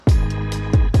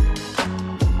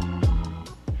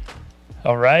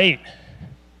All right.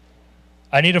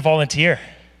 I need a volunteer.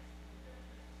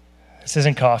 This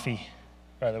isn't coffee,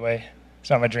 by the way.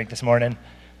 It's not my drink this morning.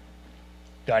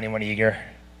 Got anyone eager?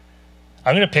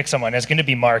 I'm going to pick someone. It's going to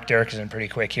be Mark. Derek is in pretty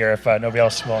quick here if nobody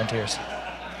else volunteers.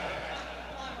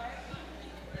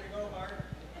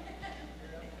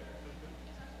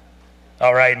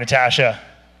 All right, Natasha.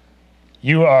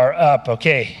 You are up.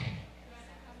 Okay.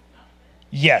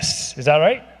 Yes. Is that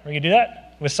right? We're going to do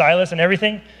that with Silas and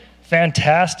everything?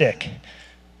 Fantastic.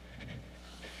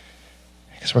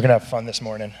 Because we're going to have fun this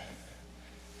morning.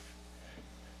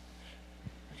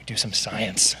 We're going to do some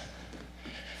science.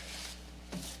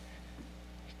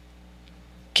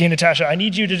 Okay, Natasha, I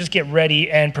need you to just get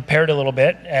ready and prepared a little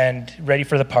bit and ready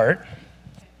for the part.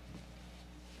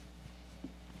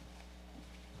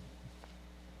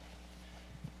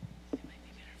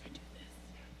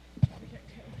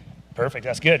 Perfect,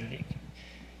 that's good.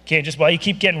 Okay, just while you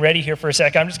keep getting ready here for a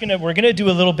sec, we're gonna do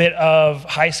a little bit of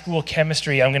high school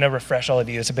chemistry. I'm gonna refresh all of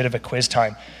you. It's a bit of a quiz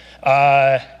time.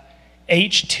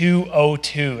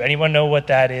 H2O2, anyone know what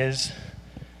that is?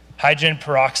 Hydrogen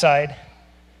peroxide,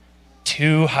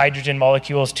 2 hydrogen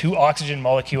molecules, 2 oxygen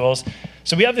molecules.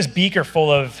 So we have this beaker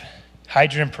full of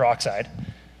hydrogen peroxide,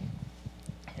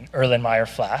 an Erlenmeyer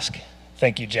flask.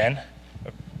 Thank you, Jen.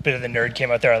 A bit of the nerd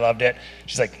came out there, I loved it.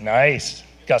 She's like, nice,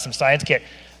 got some science kit.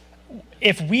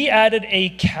 If we added a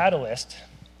catalyst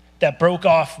that broke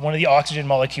off one of the oxygen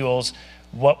molecules,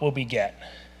 what will we get?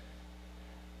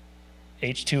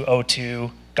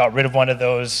 H2O2, got rid of one of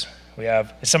those. We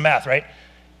have, it's some math, right?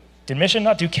 Did Mission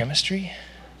not do chemistry?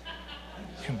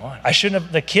 Come on,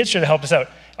 the kids should have helped us out.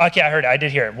 Okay, I heard it, I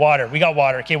did hear it. Water, we got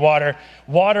water. Okay,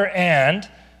 water and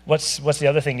what's the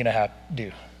other thing gonna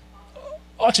do?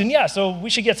 Oxygen, yeah, so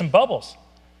we should get some bubbles.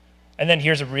 And then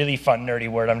here's a really fun, nerdy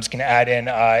word I'm just gonna add in.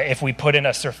 If we put in a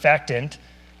surfactant,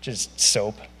 which is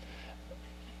soap,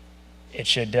 it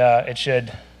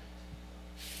should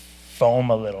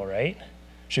foam a little, right?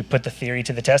 Should put the theory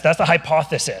to the test. That's the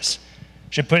hypothesis.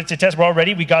 Should put it to test. We're all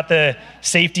ready. We got the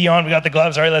safety on. We got the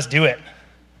gloves. All right, let's do it.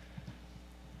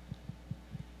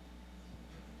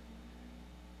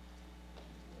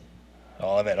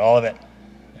 All of it.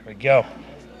 There we go.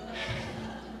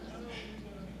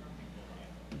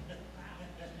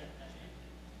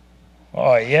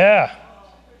 Oh, yeah.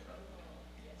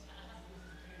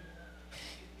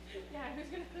 Who's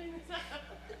going to clean this up?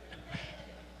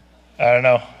 I don't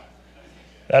know.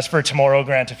 That's for tomorrow,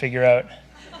 Grant, to figure out.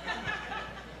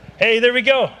 Hey, there we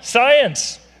go.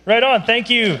 Science. Right on. Thank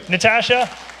you, Natasha.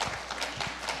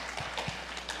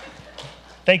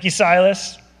 Thank you,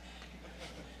 Silas.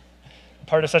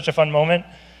 Part of such a fun moment.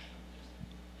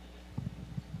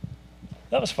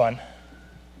 That was fun.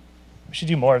 We should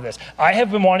do more of this. I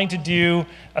have been wanting to do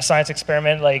a science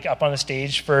experiment like up on the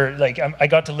stage for I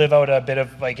got to live out a bit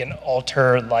of like an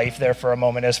alter life there for a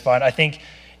moment. It was fun. I think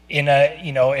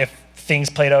if things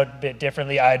played out a bit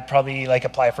differently, I'd probably like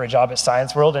apply for a job at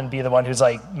Science World and be the one who's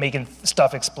like making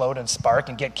stuff explode and spark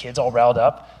and get kids all riled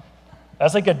up.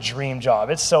 That's like a dream job.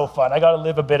 It's so fun. I got to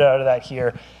live a bit out of that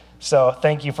here. So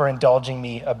thank you for indulging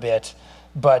me a bit.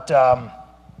 But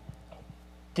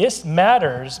this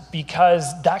matters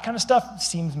because that kind of stuff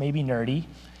seems maybe nerdy,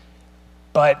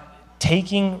 but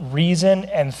taking reason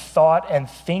and thought and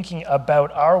thinking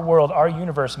about our world, our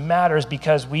universe matters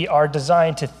because we are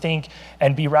designed to think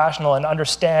and be rational and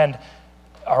understand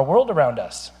our world around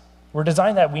us. We're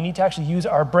designed that we need to actually use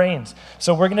our brains.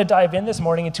 So we're going to dive in this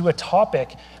morning into a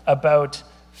topic about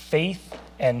faith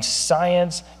and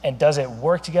science, and does it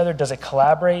work together? Does it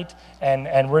collaborate?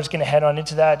 And we're just going to head on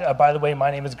into that. By the way,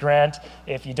 my name is Grant,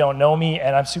 if you don't know me,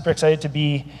 and I'm super excited to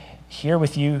be here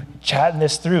with you chatting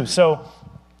this through. So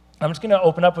I'm just going to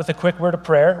open up with a quick word of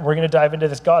prayer. We're going to dive into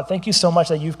this. God, thank you so much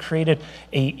that you've created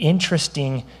an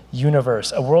interesting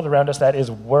universe, a world around us that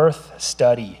is worth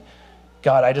study.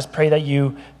 God, I just pray that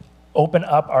you open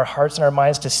up our hearts and our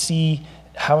minds to see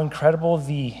how incredible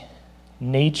the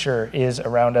nature is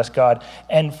around us, God.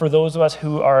 And for those of us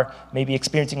who are maybe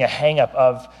experiencing a hang-up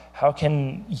of how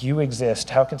can you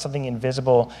exist? How can something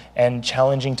invisible and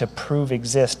challenging to prove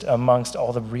exist amongst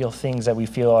all the real things that we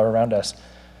feel are around us?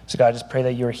 So God, I just pray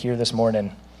that you're here this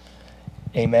morning.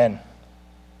 Amen.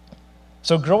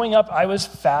 So growing up, I was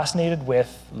fascinated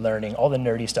with learning, all the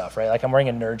nerdy stuff, right? Like I'm wearing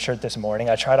a nerd shirt this morning.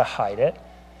 I try to hide it,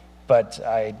 but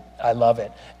I love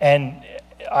it. And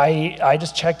I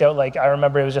just checked out, I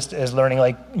remember it was just as learning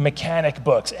like mechanic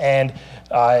books and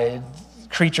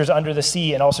creatures under the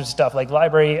sea and all sorts of stuff. Like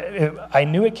library, I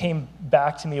knew it came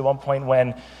back to me at one point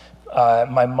when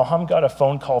my mom got a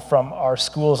phone call from our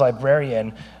school's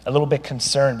librarian, a little bit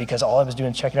concerned because all I was doing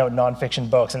was checking out nonfiction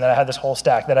books, and then I had this whole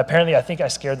stack that apparently I think I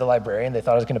scared the librarian. They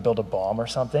thought I was going to build a bomb or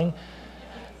something.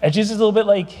 And she's just a little bit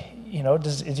like,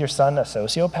 is your son a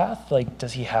sociopath? Like,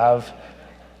 does he have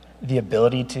the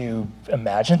ability to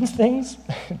imagine things?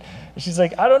 She's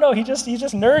like, I don't know, he's just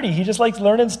nerdy. He just likes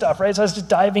learning stuff, right? So I was just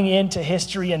diving into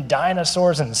history and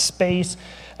dinosaurs and space.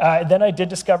 Then I did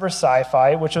discover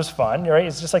sci-fi, which was fun, right?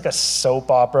 It's just like a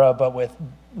soap opera, but with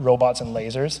robots and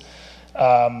lasers.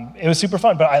 It was super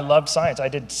fun, but I loved science. I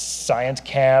did science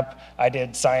camp. I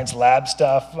did science lab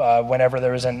stuff whenever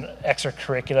there was an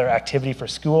extracurricular activity for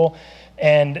school.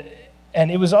 And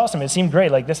it was awesome. It seemed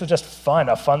great. Like, this was just fun,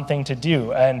 a fun thing to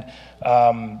do. And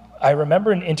I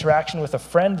remember an interaction with a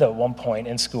friend, though, at one point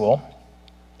in school.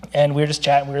 And we were just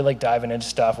chatting. We were, like, diving into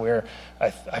stuff.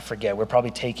 I forget, we're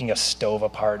probably taking a stove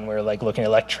apart, and we were, like, looking at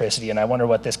electricity. And I wonder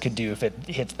what this could do if it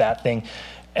hits that thing.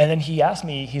 And then he asked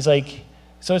me, he's like,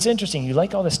 so it's interesting. You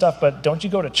like all this stuff, but don't you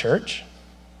go to church?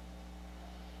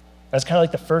 That's kind of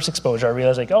like the first exposure. I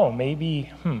realized, like, oh,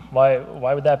 maybe,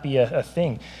 why would that be a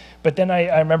thing? But then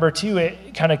I remember, too,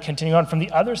 it kind of continuing on from the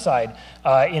other side.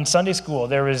 In Sunday school,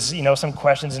 there was, some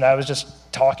questions, and I was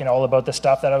just talking all about the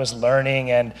stuff that I was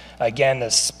learning, and again,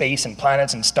 the space and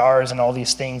planets and stars and all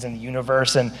these things in the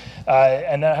universe. And I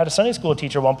had a Sunday school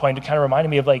teacher at one point who kind of reminded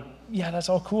me of, like, yeah, that's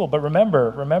all cool, but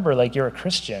remember, like, you're a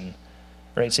Christian,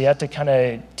 right? So you have to kind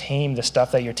of tame the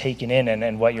stuff that you're taking in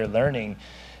and what you're learning.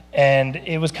 And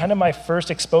it was kind of my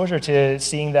first exposure to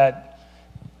seeing that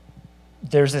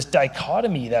there's this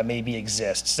dichotomy that maybe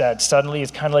exists, that suddenly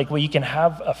it's kind of like, well, you can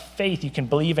have a faith, you can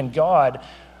believe in God,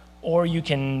 or you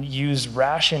can use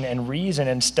ration and reason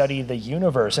and study the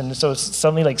universe. And so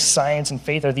suddenly, like, science and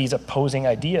faith are these opposing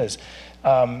ideas.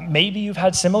 Maybe you've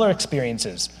had similar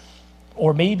experiences,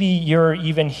 or maybe you're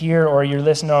even here or you're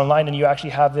listening online and you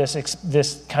actually have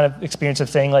this kind of experience of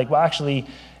saying, like, well, actually,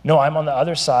 no, I'm on the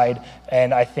other side,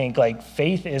 and I think, like,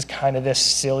 faith is kind of this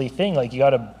silly thing. Like, you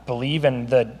got to believe in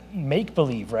the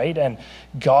make-believe, right? And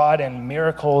God and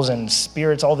miracles and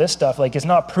spirits, all this stuff, like, it's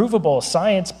not provable.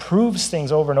 Science proves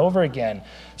things over and over again.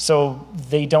 So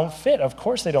they don't fit. Of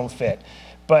course they don't fit.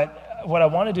 But what I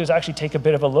want to do is actually take a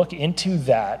bit of a look into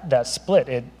that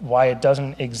split, why it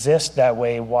doesn't exist that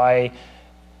way, why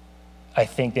I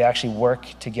think they actually work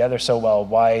together so well,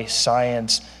 why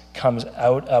science comes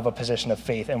out of a position of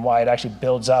faith, and why it actually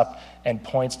builds up and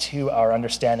points to our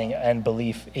understanding and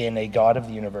belief in a God of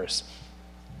the universe.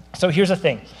 So here's the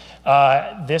thing.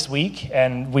 This week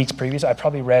and weeks previous, I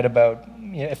probably read about,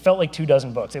 it felt like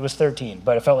 24 books. It was 13,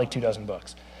 but it felt like 24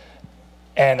 books.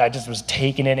 And I just was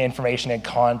taking in information and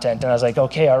content, and I was like,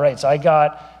 okay, all right, so I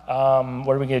got,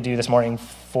 what are we going to do this morning,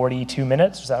 42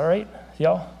 minutes? Is that all right,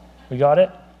 y'all? We got it?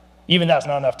 Even that's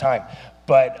not enough time.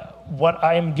 But what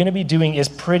I'm going to be doing is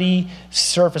pretty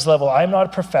surface level. I'm not a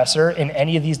professor in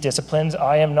any of these disciplines.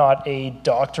 I am not a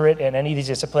doctorate in any of these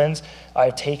disciplines.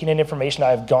 I've taken in information.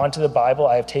 I've gone to the Bible.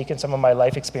 I've taken some of my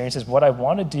life experiences. What I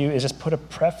want to do is just put a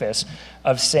preface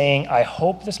of saying, I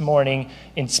hope this morning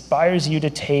inspires you to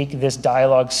take this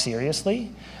dialogue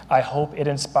seriously. I hope it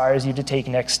inspires you to take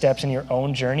next steps in your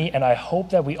own journey. And I hope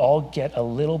that we all get a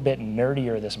little bit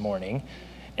nerdier this morning,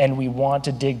 and we want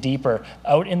to dig deeper.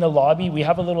 Out in the lobby, we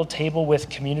have a little table with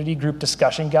community group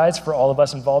discussion guides for all of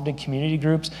us involved in community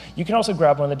groups. You can also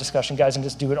grab one of the discussion guides and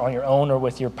just do it on your own or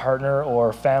with your partner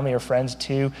or family or friends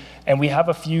too. And we have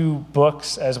a few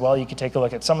books as well. You can take a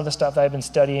look at some of the stuff that I've been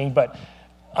studying, but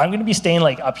I'm going to be staying,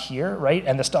 like, up here, right?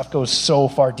 And the stuff goes so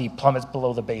far deep, plummets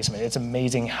below the basement. It's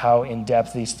amazing how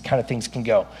in-depth these kind of things can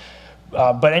go.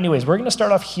 But anyways, we're going to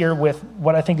start off here with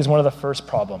what I think is one of the first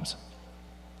problems.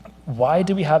 Why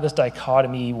do we have this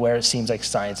dichotomy where it seems like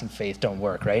science and faith don't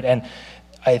work, right? And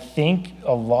I think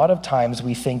a lot of times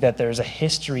we think that there's a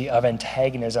history of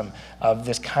antagonism, of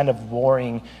this kind of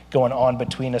warring going on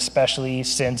between, especially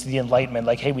since the Enlightenment.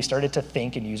 Like, hey, we started to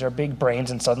think and use our big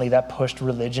brains, and suddenly that pushed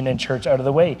religion and church out of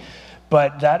the way.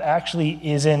 But that actually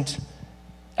isn't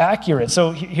accurate.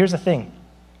 So here's the thing.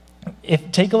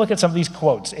 Take a look at some of these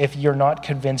quotes if you're not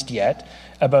convinced yet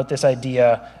about this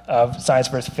idea of science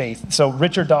versus faith. So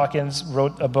Richard Dawkins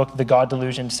wrote a book, The God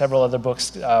Delusion, several other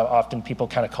books. Often people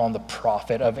kind of call him the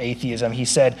prophet of atheism. He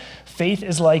said, faith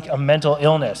is like a mental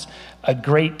illness, a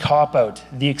great cop-out,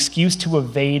 the excuse to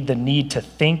evade the need to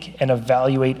think and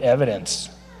evaluate evidence.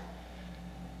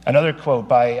 Another quote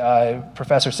by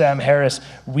Professor Sam Harris,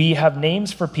 we have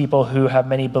names for people who have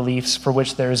many beliefs for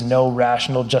which there is no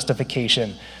rational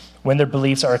justification. When their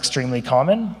beliefs are extremely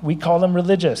common, we call them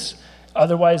religious.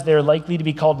 Otherwise, they're likely to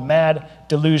be called mad,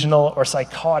 delusional, or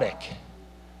psychotic.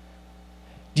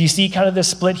 Do you see kind of this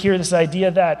split here, this idea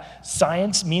that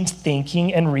science means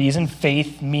thinking and reason,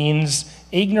 faith means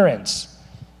ignorance?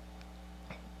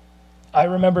 I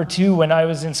remember too, when I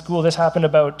was in school, this happened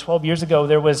about 12 years ago,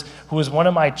 who was one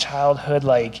of my childhood,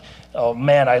 oh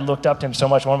man, I looked up to him so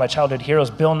much, one of my childhood heroes.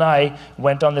 Bill Nye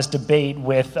went on this debate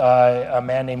with a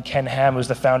man named Ken Ham, who's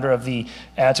the founder of the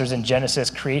Answers in Genesis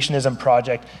Creationism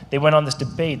Project. They went on this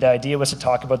debate. The idea was to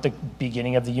talk about the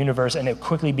beginning of the universe, and it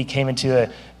quickly became into a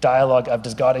dialogue of,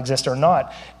 does God exist or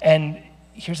not? And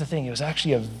here's the thing, it was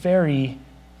actually a very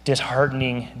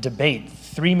disheartening debate.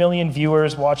 3 million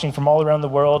viewers watching from all around the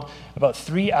world, about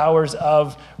 3 hours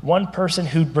of one person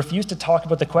who refused to talk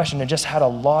about the question and just had a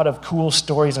lot of cool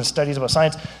stories and studies about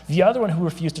science. The other one who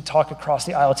refused to talk across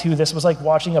the aisle too. This was like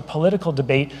watching a political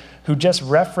debate who just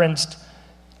referenced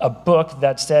a book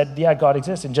that said, yeah, God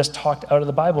exists, and just talked out of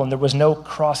the Bible, and there was no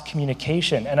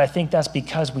cross-communication. And I think that's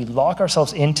because we lock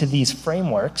ourselves into these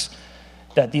frameworks,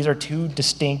 that these are two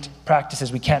distinct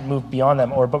practices. We can't move beyond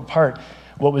them or apart.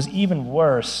 What was even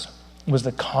worse was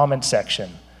the comment section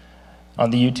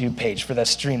on the YouTube page for that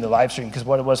stream, the live stream, because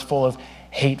what it was full of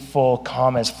hateful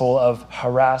comments, full of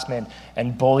harassment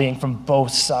and bullying from both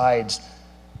sides,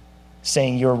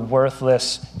 saying you're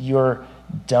worthless, you're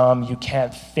dumb, you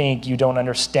can't think, you don't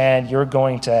understand, you're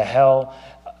going to hell,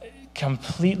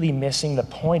 completely missing the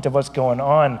point of what's going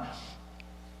on.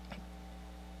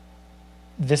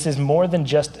 This is more than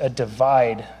just a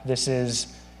divide. This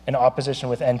is an opposition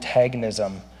with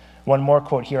antagonism. One more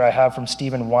quote here I have from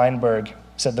Steven Weinberg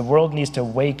said, "The world needs to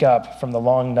wake up from the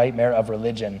long nightmare of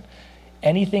religion.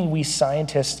 Anything we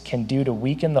scientists can do to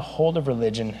weaken the hold of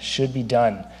religion should be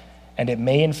done, and it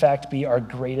may in fact be our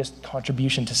greatest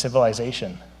contribution to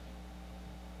civilization."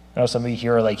 I know some of you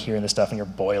here are like hearing this stuff and you're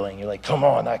boiling. You're like, come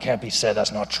on, that can't be said,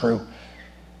 that's not true.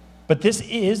 But this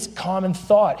is common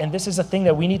thought, and this is a thing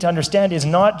that we need to understand is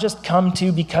not just come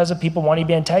to because of people wanting to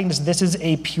be antagonists. This is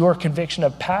a pure conviction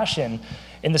of passion,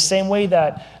 in the same way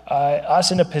that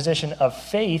us in a position of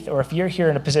faith, or if you're here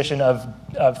in a position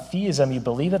of theism, you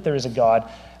believe that there is a God,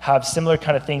 have similar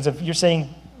kind of things. If you're saying,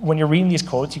 when you're reading these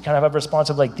quotes, you kind of have a response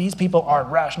of like, these people aren't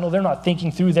rational, they're not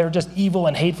thinking through, they're just evil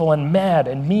and hateful and mad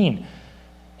and mean.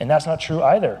 And that's not true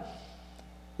either.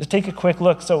 Let's take a quick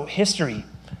look. So history.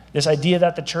 This idea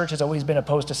that the church has always been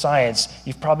opposed to science.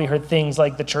 You've probably heard things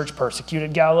like the church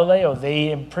persecuted Galileo.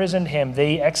 They imprisoned him.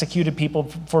 They executed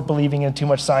people for believing in too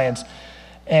much science.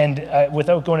 And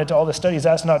without going into all the studies,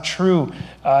 that's not true.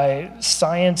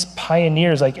 Science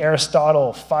pioneers like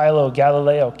Aristotle, Philo,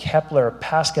 Galileo, Kepler,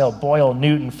 Pascal, Boyle,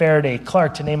 Newton, Faraday,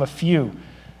 Clark, to name a few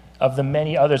of the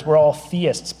many others, were all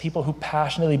theists, people who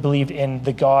passionately believed in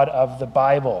the God of the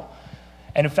Bible.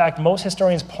 And in fact, most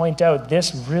historians point out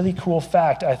this really cool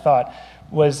fact, I thought,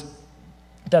 was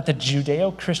that the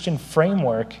Judeo-Christian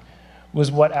framework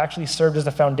was what actually served as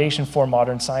the foundation for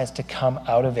modern science to come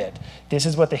out of it. This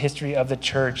is what the history of the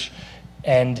church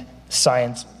and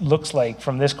science looks like.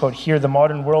 From this quote here, "The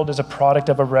modern world is a product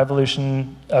of a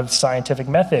revolution of scientific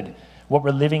method. What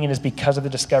we're living in is because of the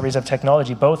discoveries of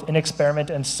technology, both in experiment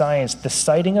and science. The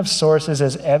citing of sources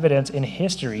as evidence in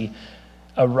history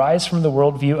arise from the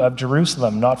worldview of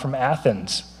Jerusalem, not from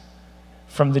Athens.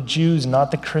 From the Jews,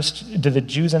 to the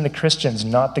Jews and the Christians,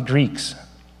 not the Greeks."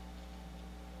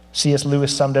 C.S.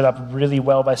 Lewis summed it up really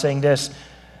well by saying this: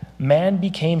 "Man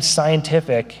became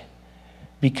scientific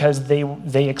because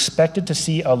they expected to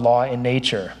see a law in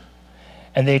nature,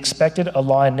 and they expected a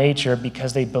law in nature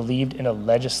because they believed in a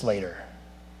legislator."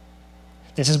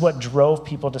 This is what drove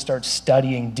people to start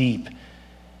studying deep.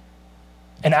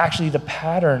 And actually, the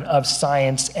pattern of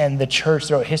science and the church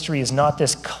throughout history is not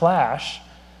this clash.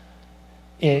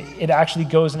 It actually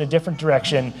goes in a different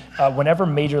direction. Whenever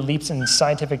major leaps in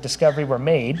scientific discovery were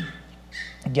made,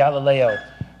 Galileo,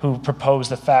 who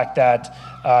proposed the fact that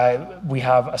we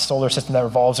have a solar system that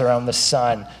revolves around the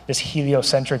sun, this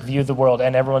heliocentric view of the world,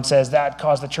 and everyone says that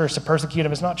caused the church to persecute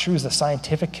him. It's not true. It's the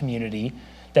scientific community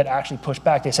that actually pushed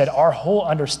back. They said, our whole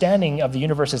understanding of the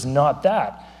universe is not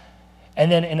that. And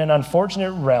then in an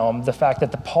unfortunate realm, the fact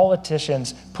that the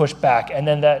politicians pushed back, and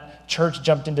then that church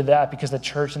jumped into that because the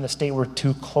church and the state were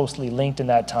too closely linked in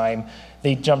that time.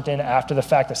 They jumped in after the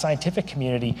fact. The scientific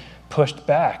community pushed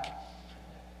back.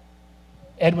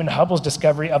 Edwin Hubble's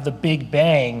discovery of the Big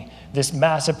Bang, this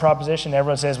massive proposition,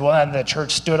 everyone says, well, and the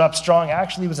church stood up strong.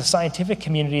 Actually, it was a scientific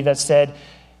community that said,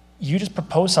 you just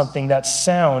proposed something that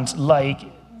sounds like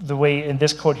the way, in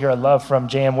this quote here I love from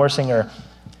J.M. Wersinger,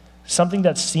 something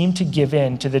that seemed to give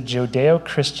in to the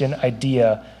Judeo-Christian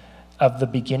idea of the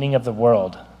beginning of the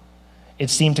world. It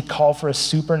seemed to call for a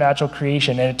supernatural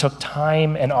creation, and it took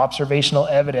time and observational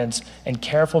evidence and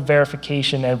careful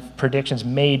verification and predictions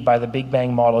made by the Big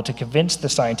Bang model to convince the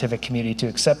scientific community to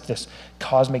accept this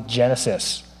cosmic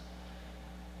genesis.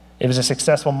 It was a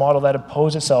successful model that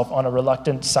imposed itself on a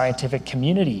reluctant scientific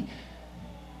community.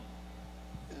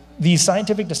 These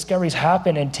scientific discoveries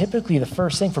happen, and typically the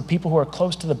first thing for people who are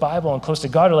close to the Bible and close to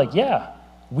God are like, yeah,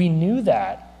 we knew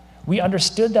that. We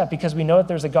understood that because we know that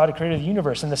there's a God who created the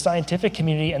universe. And the scientific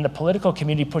community and the political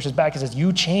community pushes back and says,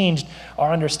 you changed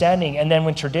our understanding. And then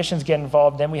when traditions get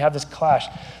involved, then we have this clash.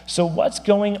 So what's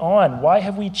going on? Why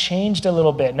have we changed a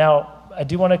little bit? Now, I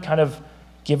do want to kind of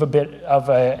give a bit of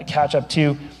a catch up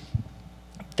too,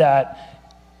 that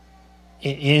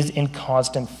it is in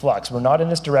constant flux. We're not in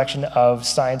this direction of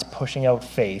science pushing out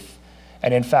faith.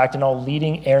 And in fact, in all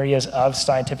leading areas of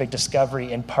scientific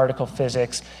discovery, in particle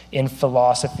physics, in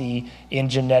philosophy, in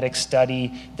genetic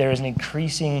study, there is an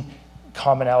increasing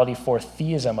commonality for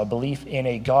theism, a belief in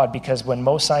a God, because when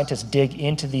most scientists dig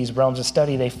into these realms of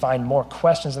study, they find more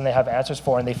questions than they have answers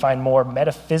for, and they find more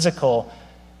metaphysical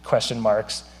question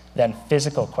marks than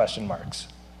physical question marks.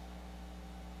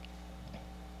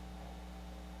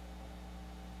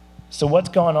 So what's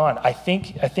going on? I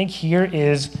think here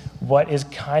is what is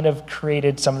kind of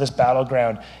created some of this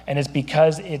battleground, and it's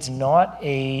because it's not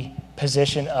a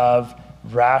position of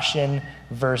ration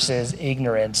versus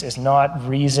ignorance. It's not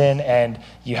reason and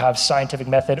you have scientific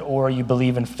method or you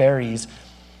believe in fairies.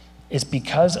 It's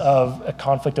because of a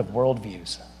conflict of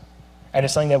worldviews. And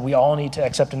it's something that we all need to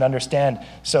accept and understand.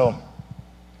 So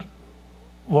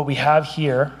what we have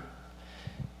here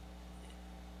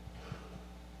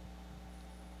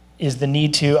is the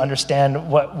need to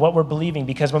understand what we're believing.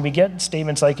 Because when we get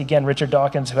statements like, again, Richard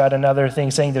Dawkins, who had another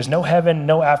thing saying there's no heaven,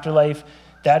 no afterlife,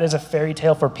 that is a fairy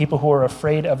tale for people who are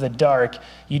afraid of the dark.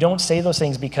 You don't say those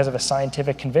things because of a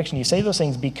scientific conviction. You say those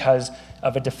things because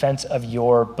of a defense of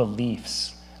your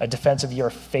beliefs, a defense of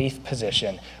your faith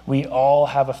position. We all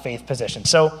have a faith position.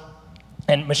 So,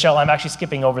 and Michelle, I'm actually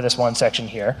skipping over this one section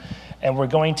here, and we're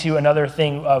going to another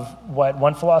thing of what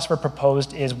one philosopher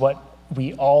proposed is what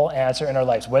we all answer in our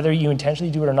lives. Whether you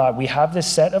intentionally do it or not, we have this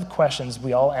set of questions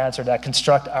we all answer that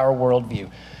construct our worldview.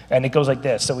 And it goes like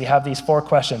this. So we have these 4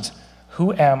 questions.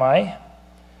 Who am I?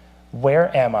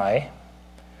 Where am I?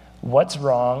 What's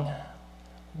wrong?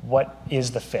 What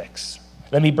is the fix?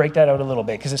 Let me break that out a little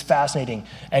bit because it's fascinating.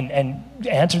 And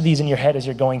answer these in your head as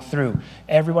you're going through.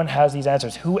 Everyone has these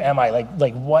answers. Who am I?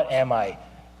 Like what am I?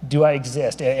 Do I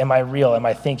exist? Am I real? Am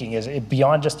I thinking? Is it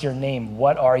beyond just your name?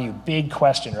 What are you? Big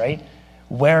question, right?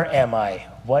 Where am I?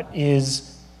 What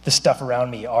is the stuff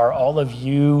around me? Are all of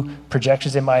you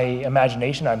projections in my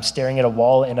imagination? I'm staring at a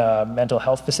wall in a mental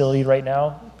health facility right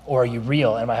now. Or are you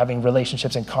real? Am I having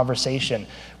relationships and conversation?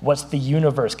 What's the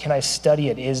universe? Can I study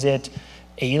it? Is it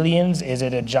aliens? Is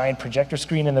it a giant projector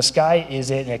screen in the sky?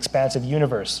 Is it an expansive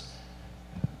universe?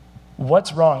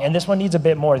 What's wrong? And this one needs a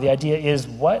bit more. The idea is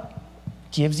what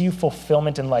gives you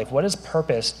fulfillment in life? What is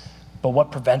purpose, but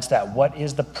what prevents that? What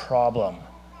is the problem?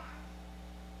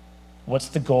 What's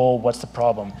the goal? What's the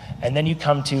problem? And then you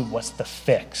come to what's the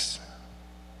fix?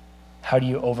 How do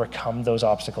you overcome those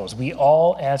obstacles? We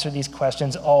all answer these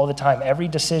questions all the time. Every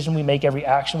decision we make, every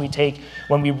action we take,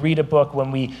 when we read a book,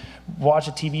 when we watch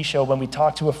a TV show, when we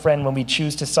talk to a friend, when we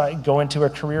choose to go into a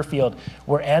career field,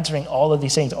 we're answering all of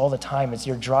these things all the time. It's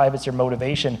your drive, it's your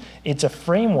motivation. It's a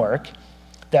framework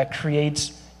that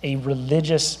creates a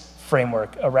religious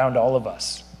framework around all of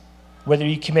us. Whether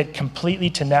you commit completely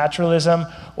to naturalism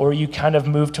or you kind of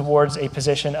move towards a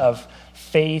position of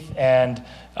faith and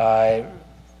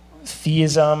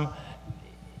theism,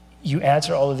 you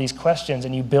answer all of these questions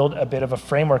and you build a bit of a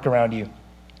framework around you.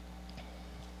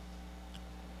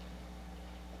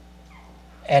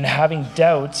 And having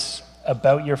doubts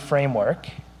about your framework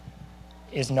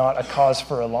is not a cause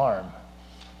for alarm.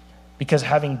 Because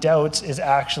having doubts is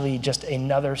actually just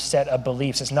another set of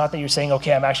beliefs. It's not that you're saying,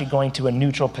 okay, I'm actually going to a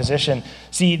neutral position.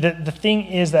 See, the thing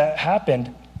is that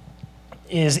happened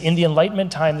is in the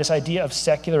Enlightenment time, this idea of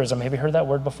secularism, have you heard that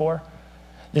word before?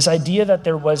 This idea that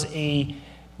there was a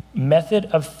method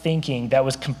of thinking that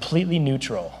was completely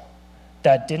neutral,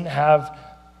 that didn't have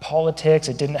politics,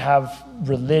 it didn't have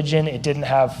religion, it didn't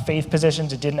have faith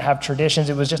positions, it didn't have traditions,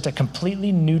 it was just a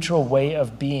completely neutral way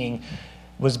of being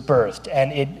was birthed,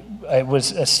 and it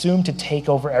was assumed to take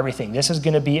over everything. This is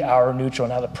going to be our neutral.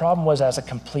 Now, the problem was as a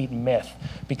complete myth,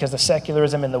 because the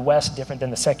secularism in the West is different than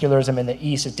the secularism in the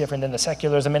East, is different than the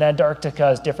secularism in Antarctica,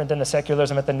 is different than the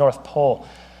secularism at the North Pole.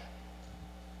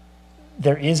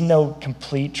 there is no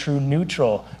complete true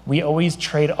neutral. We always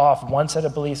trade off one set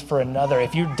of beliefs for another.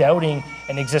 If you're doubting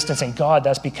an existence in God,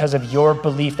 that's because of your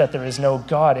belief that there is no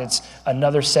God. It's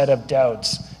another set of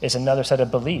doubts. It's another set of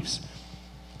beliefs.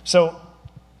 So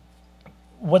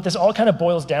what this all kind of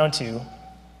boils down to,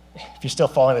 if you're still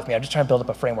following with me, I'm just trying to build up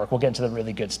a framework. We'll get into the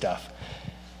really good stuff,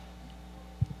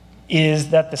 is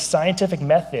that the scientific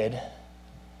method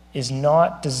is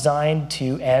not designed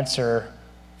to answer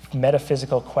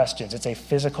metaphysical questions. It's a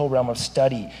physical realm of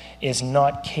study. Is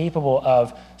not capable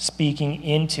of speaking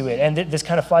into it. And this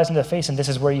kind of flies into the face, and this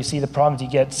is where you see the problems. You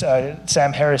get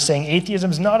Sam Harris saying atheism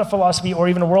is not a philosophy or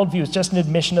even a worldview. It's just an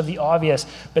admission of the obvious.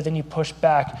 But then you push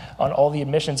back on all the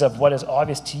admissions of what is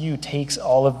obvious to you takes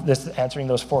all of this, answering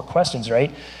those 4 questions,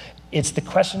 right? It's the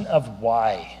question of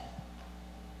why.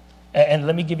 And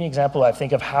let me give you an example, I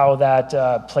think, of how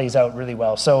that plays out really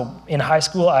well. So in high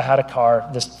school, I had a car,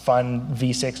 this fun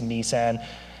V6 Nissan,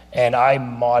 and I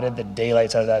modded the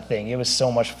daylights out of that thing. It was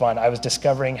so much fun. I was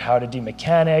discovering how to do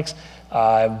mechanics,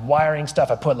 wiring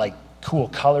stuff. I put like cool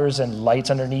colors and lights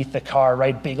underneath the car,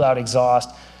 right? Big loud exhaust.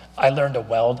 I learned to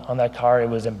weld on that car. It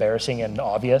was embarrassing and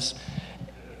obvious.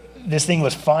 This thing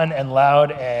was fun and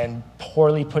loud and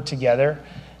poorly put together.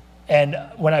 And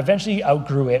when I eventually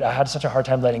outgrew it, I had such a hard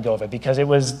time letting go of it because it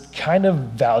was kind of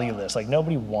valueless. Like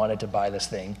nobody wanted to buy this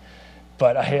thing.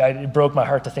 But it broke my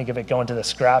heart to think of it going to the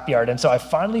scrapyard. And so I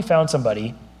finally found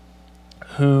somebody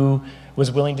who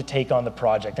was willing to take on the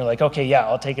project. They're like, okay, yeah,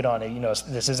 I'll take it on. You know,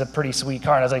 this is a pretty sweet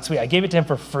car. And I was like, sweet. I gave it to him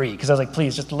for free because I was like,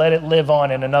 please, just let it live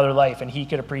on in another life and he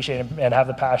could appreciate it and have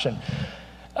the passion.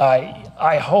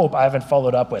 I hope, I haven't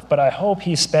followed up with, but I hope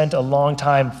he spent a long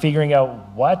time figuring out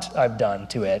what I've done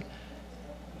to it.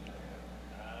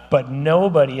 But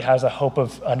nobody has a hope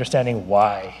of understanding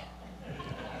why.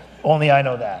 Only I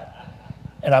know that.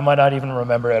 And I might not even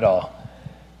remember it all.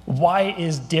 Why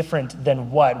is different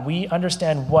than what? We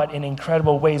understand what in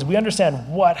incredible ways. We understand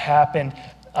what happened.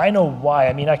 I know why.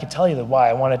 I mean, I could tell you the why.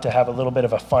 I wanted to have a little bit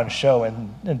of a fun show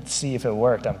and see if it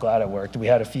worked. I'm glad it worked. We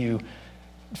had a few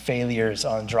failures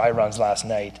on dry runs last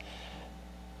night.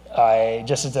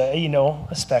 Just as a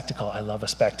spectacle. I love a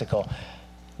spectacle.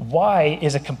 Why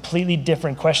is a completely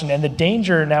different question. And the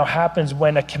danger now happens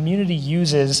when a community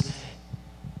uses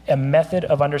a method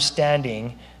of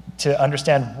understanding to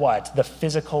understand what, the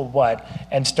physical what,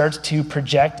 and starts to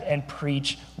project and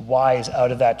preach whys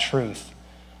out of that truth.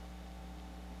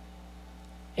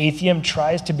 Atheism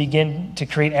tries to begin to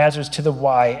create answers to the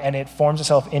why, and it forms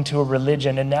itself into a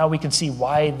religion. And now we can see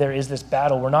why there is this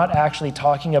battle. We're not actually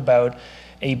talking about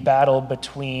a battle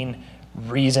between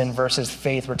reason versus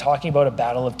faith. We're talking about a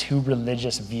battle of 2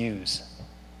 religious views.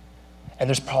 And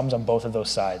there's problems on both of those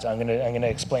sides. I'm gonna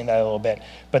explain that a little bit.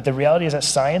 But the reality is that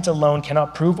science alone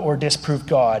cannot prove or disprove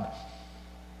God.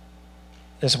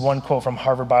 This one quote from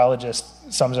Harvard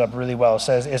biologist sums it up really well. It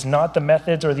says, "It's not the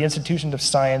methods or the institutions of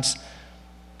science."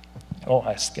 Oh,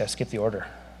 I skipped the order.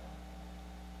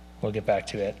 We'll get back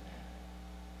to it.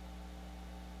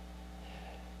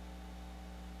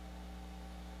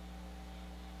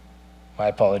 My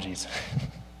apologies.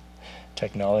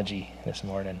 Technology this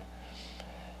morning.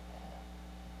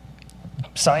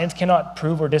 Science cannot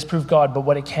prove or disprove God, but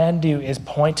what it can do is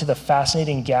point to the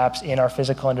fascinating gaps in our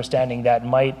physical understanding that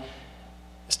might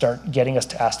start getting us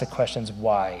to ask the questions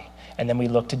why. And then we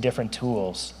look to different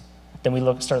tools. Then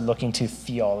we start looking to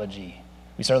theology.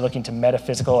 We start looking to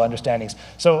metaphysical understandings.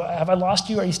 So have I lost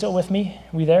you? Are you still with me?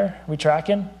 Are we there? Are we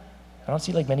tracking? I don't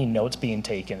see like many notes being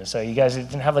taken. So you guys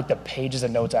didn't have like the pages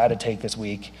of notes I had to take this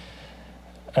week.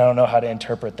 I don't know how to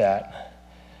interpret that.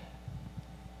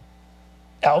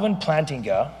 Alvin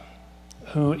Plantinga,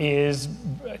 who is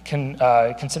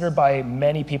considered by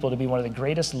many people to be one of the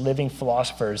greatest living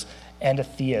philosophers and a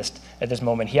theist at this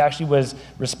moment. He actually was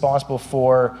responsible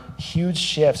for huge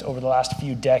shifts over the last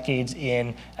few decades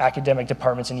in academic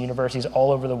departments and universities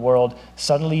all over the world,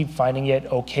 suddenly finding it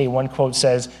okay. One quote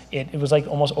says, it was like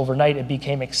almost overnight, it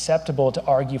became acceptable to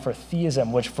argue for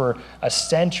theism, which for a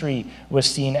century was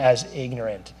seen as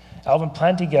ignorant. Alvin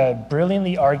Plantinga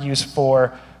brilliantly argues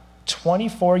for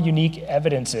 24 unique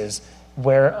evidences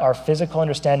where our physical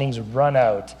understandings run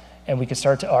out and we can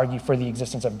start to argue for the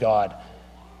existence of God.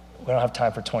 We don't have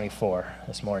time for 24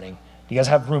 this morning. Do you guys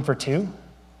have room for 2?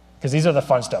 Because these are the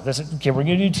fun stuff. Okay, we're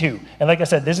going to do 2. And like I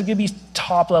said, this is going to be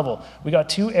top level. We got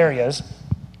 2 areas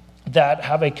that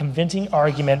have a convincing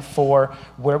argument for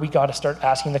where we got to start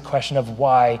asking the question of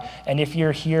why. And if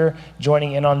you're here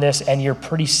joining in on this and you're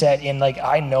pretty set in like,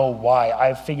 I know why,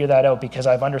 I've figured that out because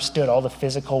I've understood all the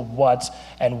physical what's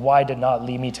and why did not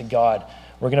lead me to God.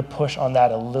 We're going to push on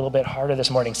that a little bit harder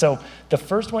this morning. So the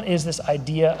first one is this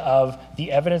idea of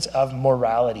the evidence of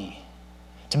morality.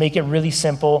 To make it really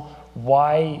simple,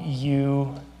 why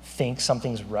you think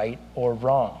something's right or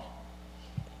wrong.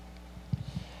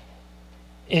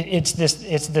 It's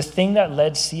the thing that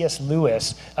led C.S.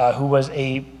 Lewis, who was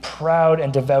a proud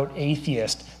and devout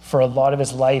atheist for a lot of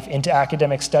his life, into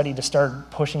academic study to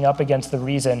start pushing up against the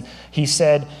reason. He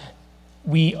said,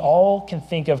 we all can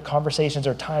think of conversations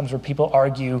or times where people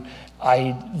argue,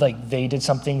 they did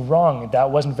something wrong, that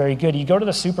wasn't very good. You go to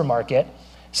the supermarket,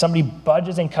 somebody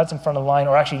budges and cuts in front of the line,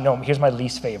 or actually, no, here's my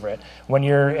least favorite. When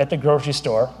you're at the grocery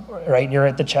store, right, you're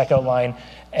at the checkout line,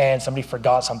 and somebody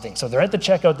forgot something. So they're at the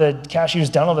checkout, the cashier's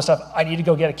done all the stuff, I need to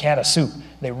go get a can of soup.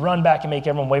 They run back and make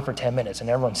everyone wait for 10 minutes, and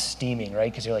everyone's steaming,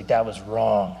 right, because you're like, that was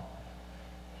wrong.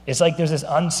 It's like there's this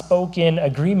unspoken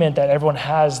agreement that everyone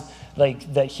has,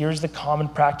 like, that here's the common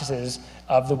practices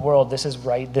of the world, this is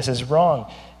right, this is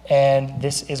wrong. And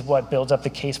this is what builds up the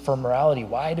case for morality.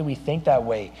 Why do we think that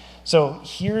way? So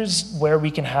here's where we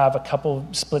can have a couple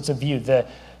splits of view. The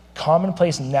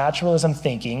commonplace naturalism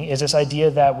thinking is this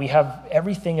idea that we have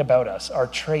everything about us, our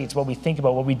traits, what we think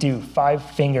about, what we do,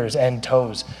 5 fingers and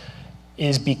toes,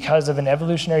 is because of an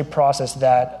evolutionary process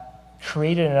that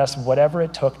created in us whatever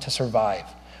it took to survive,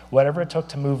 whatever it took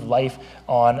to move life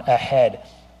on ahead.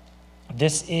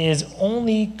 This is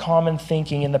only common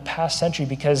thinking in the past century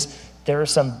because there are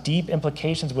some deep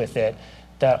implications with it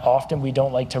that often we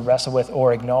don't like to wrestle with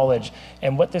or acknowledge.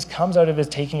 And what this comes out of is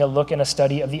taking a look and a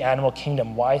study of the animal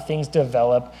kingdom, why things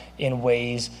develop in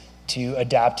ways to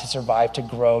adapt, to survive, to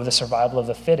grow, the survival of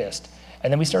the fittest.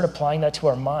 And then we start applying that to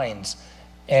our minds.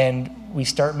 And we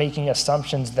start making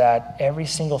assumptions that every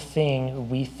single thing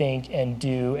we think and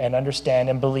do and understand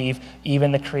and believe,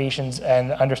 even the creations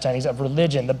and understandings of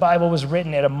religion. The Bible was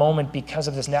written at a moment because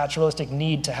of this naturalistic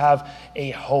need to have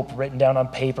a hope written down on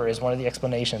paper is one of the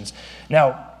explanations.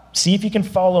 Now, see if you can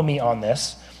follow me on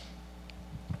this.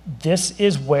 This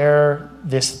is where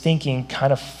this thinking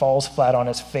kind of falls flat on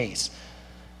its face,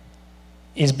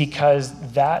 is because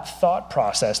that thought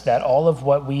process, that all of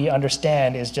what we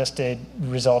understand is just a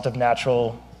result of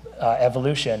natural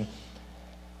evolution,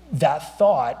 that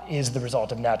thought is the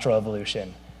result of natural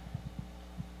evolution.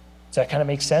 Does that kind of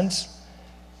make sense?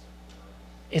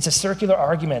 It's a circular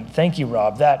argument. Thank you,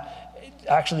 Rob. That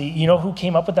actually, you know who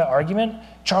came up with that argument?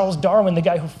 Charles Darwin, the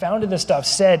guy who founded this stuff,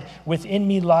 said, within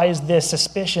me lies this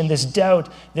suspicion, this doubt,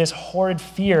 this horrid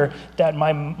fear that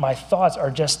my thoughts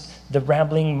are just the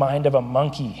rambling mind of a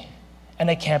monkey, and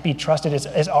it can't be trusted.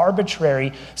 It's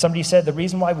arbitrary. Somebody said the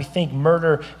reason why we think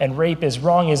murder and rape is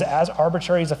wrong is as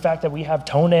arbitrary as the fact that we have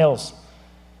toenails.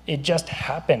 It just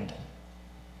happened.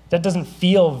 That doesn't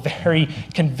feel very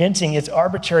convincing. It's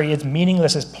arbitrary, it's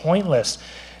meaningless, it's pointless.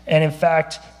 And in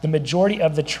fact, the majority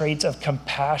of the traits of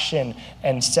compassion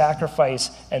and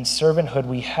sacrifice and servanthood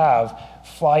we have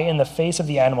fly in the face of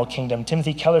the animal kingdom.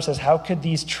 Timothy Keller says, how could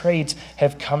these traits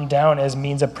have come down as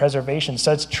means of preservation?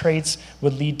 Such traits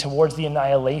would lead towards the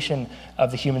annihilation of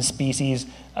the human species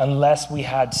unless we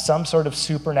had some sort of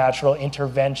supernatural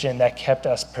intervention that kept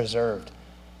us preserved.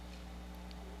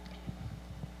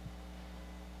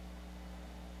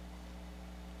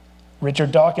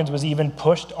 Richard Dawkins was even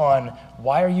pushed on,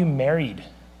 why are you married?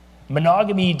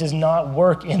 Monogamy does not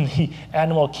work in the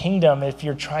animal kingdom if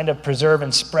you're trying to preserve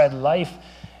and spread life.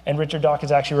 And Richard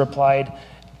Dawkins actually replied,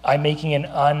 I'm making an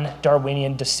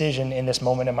un-Darwinian decision in this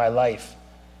moment in my life.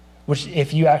 Which,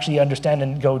 if you actually understand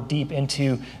and go deep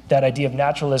into that idea of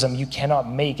naturalism, you cannot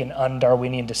make an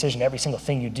un-Darwinian decision. Every single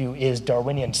thing you do is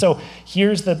Darwinian. So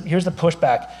here's the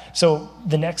pushback. So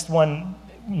the next one,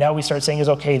 now we start saying is,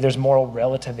 okay, there's moral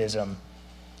relativism.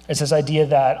 It's this idea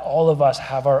that all of us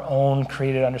have our own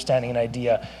created understanding and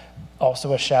idea.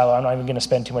 Also a shallow, I'm not even going to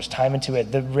spend too much time into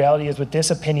it. The reality is with this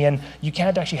opinion, you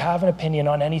can't actually have an opinion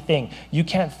on anything. You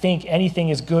can't think anything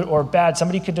is good or bad.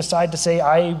 Somebody could decide to say,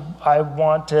 I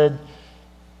want to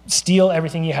steal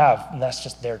everything you have, and that's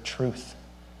just their truth.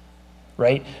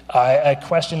 Right? A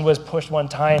question was pushed one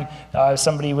time.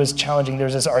 Somebody was challenging. There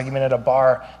was this argument at a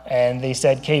bar, and they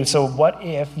said, "Okay, so what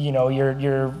if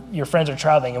your friends are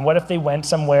traveling, and what if they went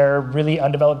somewhere really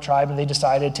undeveloped tribe and they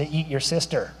decided to eat your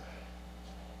sister?"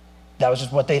 That was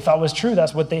just what they thought was true.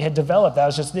 That's what they had developed. That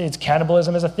was just, it's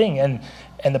cannibalism as a thing. And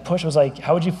the push was like,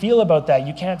 how would you feel about that?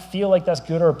 You can't feel like that's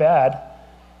good or bad.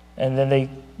 And then they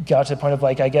got to the point of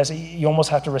like, I guess you almost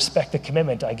have to respect the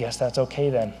commitment. I guess that's okay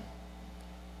then.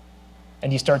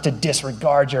 And you start to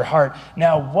disregard your heart.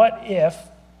 Now, what if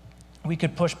we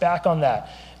could push back on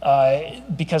that?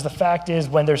 Because the fact is,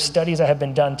 when there's studies that have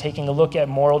been done taking a look at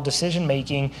moral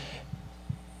decision-making,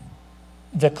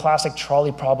 the classic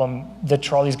trolley problem, the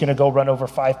trolley's going to go run over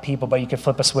 5 people, but you could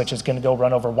flip a switch, it's going to go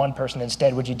run over 1 person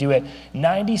instead. Would you do it?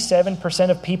 97%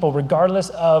 of people, regardless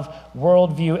of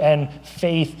worldview and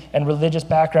faith and religious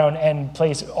background and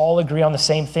place, all agree on the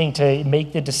same thing. To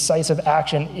make the decisive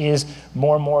action is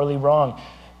more morally wrong.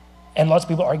 And lots of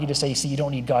people argue to say, see, you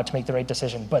don't need God to make the right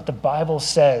decision. But the Bible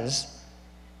says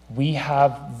we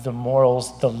have the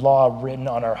morals, the law written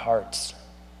on our hearts.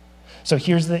 So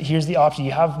here's the option.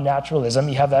 You have naturalism,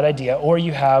 you have that idea, or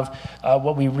you have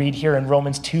what we read here in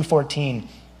Romans 2:14.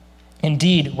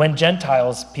 Indeed, when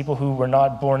Gentiles, people who were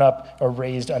not born up or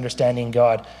raised understanding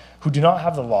God, who do not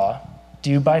have the law,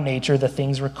 do by nature the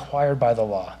things required by the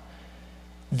law,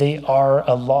 they are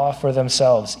a law for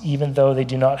themselves, even though they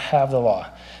do not have the law.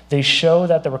 They show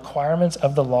that the requirements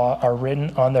of the law are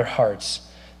written on their hearts,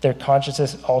 their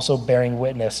consciences also bearing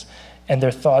witness, and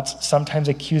their thoughts sometimes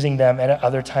accusing them and at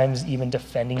other times even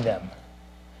defending them.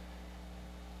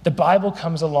 The Bible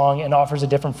comes along and offers a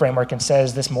different framework and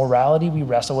says this morality we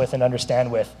wrestle with and understand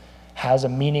with has a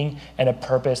meaning and a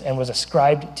purpose and was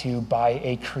ascribed to by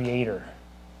a creator.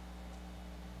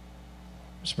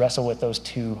 Just wrestle with those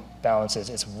two balances.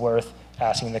 It's worth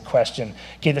asking the question.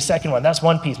 Okay, the second one, that's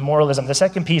one piece, moralism. The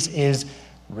second piece is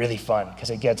really fun because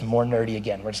it gets more nerdy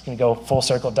again. We're just going to go full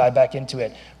circle, dive back into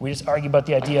it. We just argue about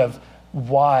the idea of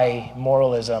why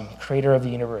moralism, creator of the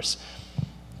universe.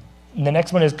 And the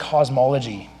next one is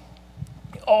cosmology.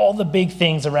 All the big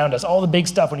things around us, all the big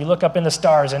stuff, when you look up in the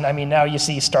stars, and I mean, now you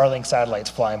see Starlink satellites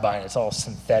flying by and it's all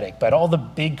synthetic, but all the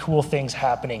big cool things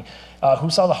happening. Who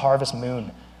saw the harvest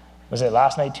moon? Was it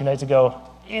last night, 2 nights ago?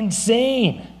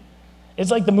 Insane. It's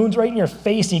like the moon's right in your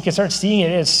face and you can start seeing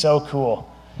it. It is so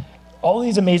cool. All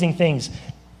these amazing things.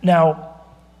 Now,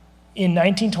 in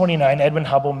 1929, Edwin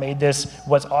Hubble made this,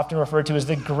 what's often referred to as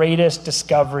the greatest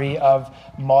discovery of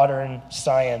modern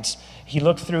science. He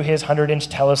looked through his 100-inch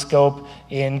telescope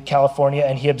in California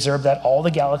and he observed that all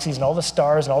the galaxies and all the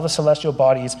stars and all the celestial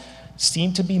bodies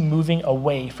seemed to be moving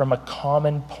away from a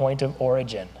common point of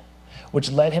origin,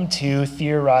 which led him to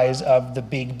theorize of the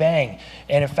Big Bang.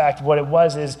 And in fact, what it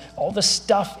was is all the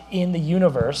stuff in the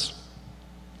universe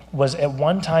was at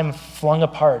one time flung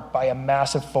apart by a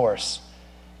massive force.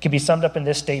 It can be summed up in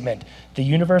this statement: the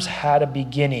universe had a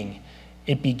beginning.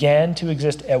 It began to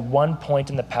exist at one point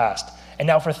in the past. And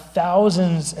now for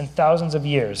thousands and thousands of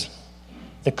years,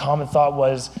 the common thought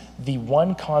was the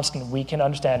one constant we can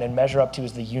understand and measure up to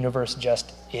is the universe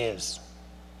just is.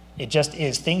 It just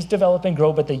is. Things develop and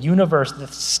grow, but the universe, the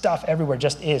stuff everywhere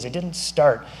just is. It didn't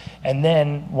start. And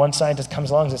then one scientist comes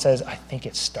along and says, I think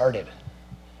it started.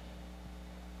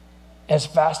 And it's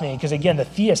fascinating because, again, the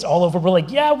theists all over were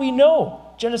like, yeah, we know.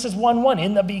 Genesis 1:1,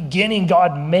 in the beginning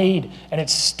God made, and it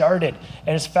started.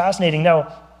 And it's fascinating.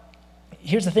 Now,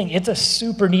 here's the thing. It's a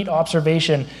super neat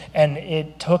observation, and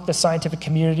it took the scientific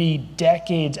community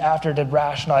decades after to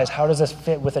rationalize how does this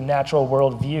fit with a natural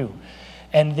worldview.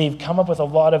 And they've come up with a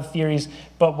lot of theories,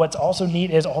 but what's also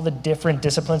neat is all the different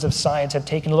disciplines of science have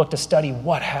taken a look to study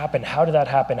what happened, how did that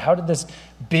happen, how did this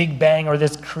Big Bang or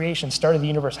this creation, start of the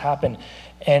universe happen.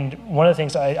 And one of the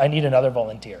things, I need another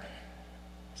volunteer.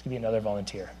 It's gonna be another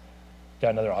volunteer. Got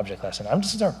another object lesson. I'm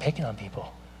just gonna start picking on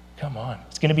people. Come on,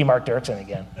 it's gonna be Mark Dirksen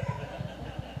again.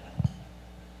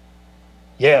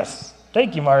 Yes,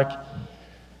 thank you, Mark.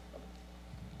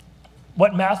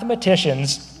 What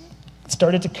mathematicians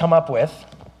started to come up with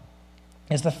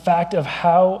is the fact of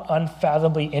how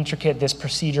unfathomably intricate this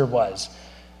procedure was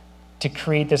to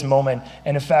create this moment.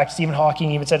 And in fact, Stephen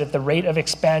Hawking even said at the rate of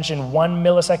expansion 1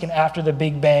 millisecond after the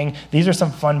Big Bang, these are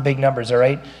some fun big numbers, all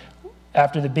right?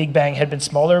 After the Big Bang had been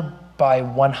smaller by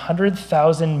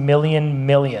 100,000 million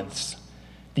millionths,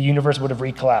 the universe would have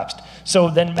recollapsed. So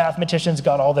then mathematicians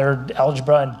got all their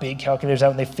algebra and big calculators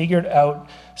out and they figured out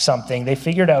something. They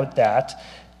figured out that,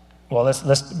 well,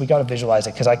 we got to visualize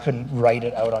it because I couldn't write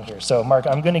it out on here. So Mark,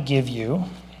 I'm going to give you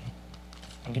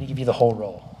the whole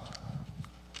roll.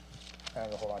 I'm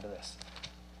going to hold on to this.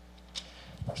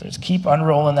 So just keep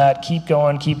unrolling that, keep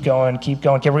going, keep going, keep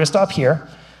going. Okay, we're going to stop here.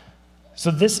 So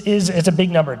it's a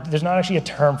big number. There's not actually a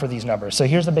term for these numbers. So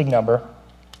here's the big number.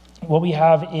 What we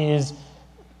have is,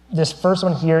 this first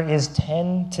one here is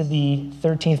 10 to the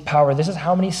 13th power. This is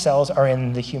how many cells are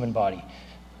in the human body,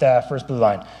 the first blue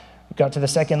line. We got to the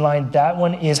second line. That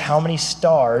one is how many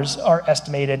stars are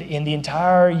estimated in the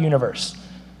entire universe.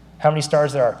 How many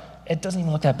stars there are. It doesn't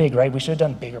even look that big, right? We should have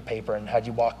done bigger paper and had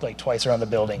you walk like twice around the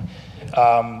building.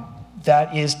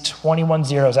 That is 21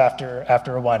 zeros after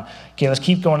a 1. Okay, let's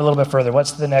keep going a little bit further.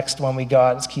 What's the next one we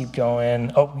got? Let's keep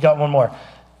going. Oh, we got one more.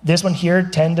 This one here,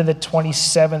 10 to the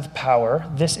 27th power.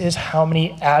 This is how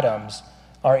many atoms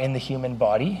are in the human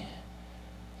body.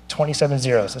 27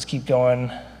 zeros. Let's keep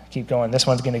going, keep going. This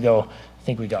one's gonna go, I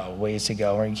think we got ways to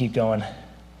go. We're gonna keep going,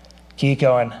 keep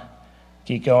going,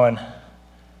 keep going,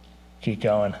 keep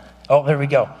going. Oh, there we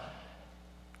go.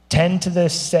 10 to the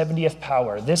 70th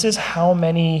power. This is how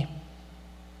many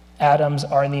atoms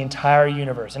are in the entire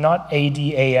universe. And not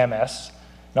ADAMS,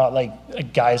 not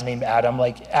like guys named Adam,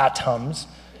 like atoms.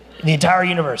 In the entire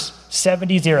universe,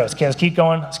 70 zeros. Okay, let's keep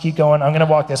going, let's keep going. I'm gonna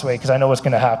walk this way because I know what's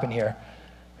gonna happen here.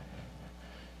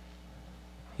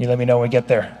 You let me know when we get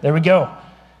there. There we go.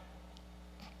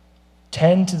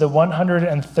 10 to the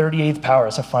 138th power.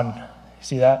 It's a fun,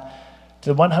 see that?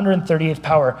 To the 138th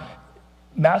power.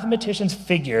 Mathematicians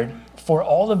figured for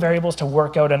all the variables to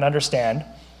work out and understand,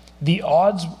 the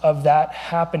odds of that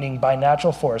happening by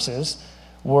natural forces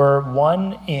were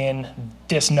 1 in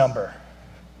this number.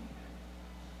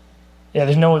 Yeah,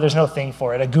 there's no thing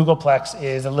for it. A Googleplex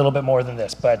is a little bit more than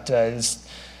this, but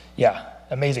yeah,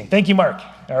 amazing. Thank you, Mark.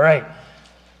 All right.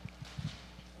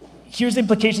 Here's the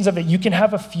implications of it. You can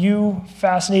have a few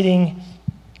fascinating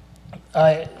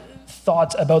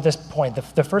thoughts about this point.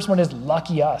 The first one is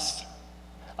lucky us.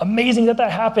 Amazing that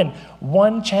that happened.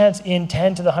 1 chance in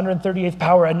 10 to the 138th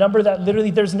power, a number that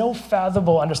literally there's no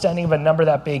fathomable understanding of a number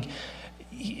that big.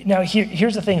 Now,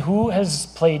 here's the thing. Who has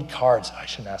played cards? I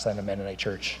shouldn't ask that in a Mennonite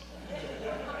church.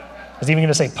 I was even going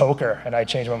to say poker, and I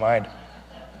changed my mind.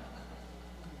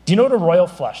 Do you know what a royal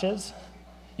flush is?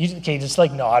 Okay, just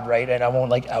like nod, right? And I won't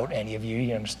like out any of you.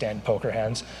 You understand poker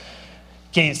hands.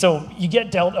 Okay, so you get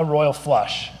dealt a royal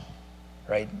flush,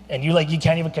 right? And you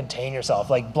can't even contain yourself.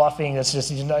 Like bluffing, it's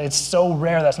just, it's so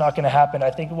rare that's not going to happen.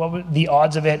 I think the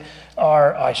odds of it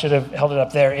are, I should have held it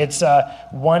up there. It's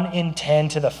 1 in 10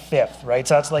 to the 5th, right?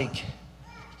 So that's like,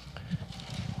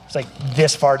 it's like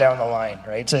this far down the line,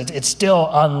 right? So it's still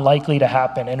unlikely to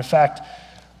happen. And in fact,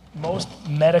 most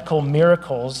medical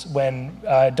miracles, when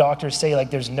doctors say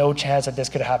like there's no chance that this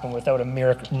could happen without a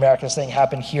miraculous thing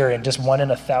happen here in just 1 in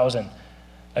 1,000,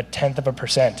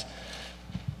 0.1%.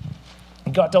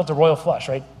 Got dealt a royal flush,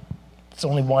 right? It's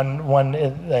only 1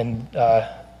 in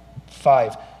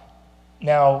 5.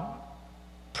 Now,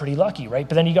 pretty lucky, right?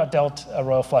 But then you got dealt a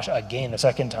royal flush again the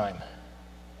second time.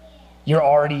 You're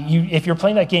already, if you're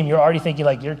playing that game, you're already thinking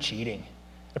like you're cheating.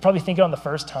 You're probably thinking on the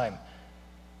first time.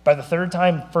 By the third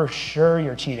time, for sure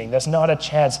you're cheating. That's not a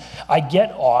chance. I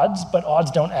get odds, but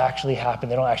odds don't actually happen.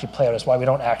 They don't actually play out. That's why we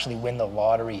don't actually win the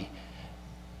lottery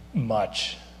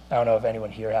much. I don't know if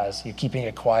anyone here has. You're keeping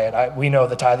it quiet. We know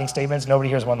the tithing statements. Nobody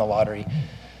here's won the lottery.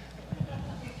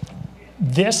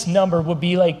 This number would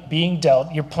be like being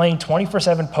dealt. You're playing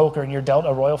 24/7 poker and you're dealt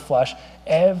a royal flush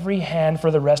every hand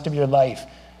for the rest of your life.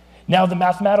 Now, the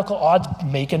mathematical odds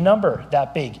make a number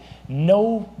that big.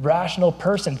 No rational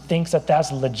person thinks that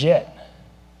that's legit.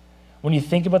 When you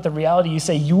think about the reality, you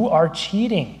say, you are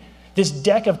cheating. This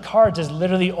deck of cards is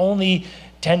literally only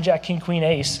 10, Jack, King, Queen,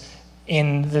 Ace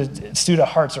in the suit of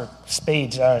hearts or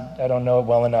spades. I don't know it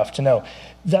well enough to know.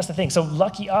 That's the thing. So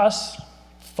lucky us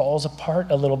falls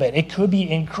apart a little bit. It could be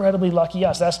incredibly lucky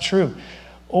us. That's true.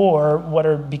 Or what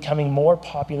are becoming more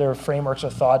popular frameworks or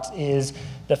thoughts is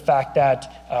the fact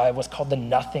that what's called the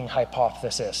nothing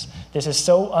hypothesis. This is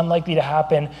so unlikely to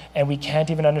happen, and we can't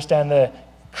even understand the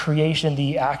creation,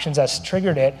 the actions that's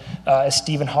triggered it, as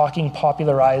Stephen Hawking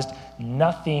popularized,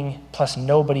 nothing plus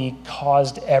nobody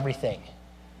caused everything.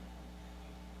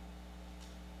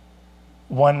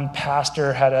 One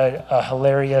pastor had a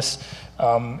hilarious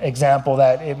example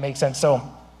that it makes sense. So,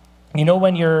 you know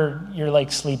when you're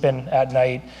like sleeping at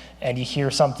night and you hear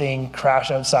something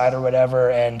crash outside or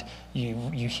whatever, and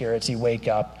you hear it, so you wake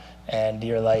up and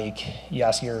you're like, you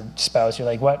ask your spouse, you're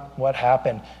like, what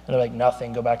happened? And they're like,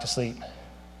 nothing, go back to sleep.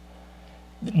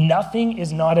 Nothing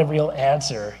is not a real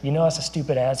answer. You know that's a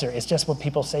stupid answer. It's just what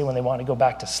people say when they want to go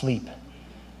back to sleep.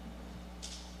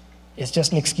 It's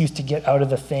just an excuse to get out of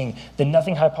the thing. The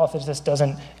nothing hypothesis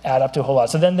doesn't add up to a whole lot.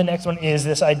 So then the next one is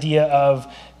this idea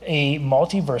of a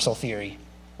multiversal theory,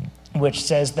 which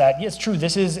says that, yeah, it's true,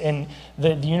 this is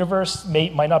the universe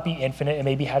might not be infinite, it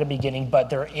maybe had a beginning, but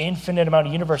there are infinite amount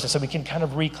of universes, so we can kind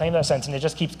of reclaim that sense, and it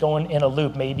just keeps going in a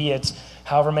loop. Maybe it's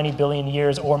however many billion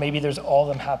years, or maybe there's all of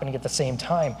them happening at the same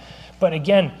time. But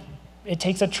again, it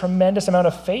takes a tremendous amount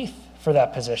of faith for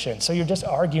that position. So you're just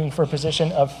arguing for a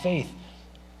position of faith.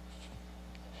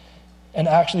 And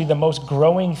actually the most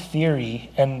growing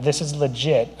theory, and this is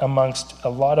legit amongst a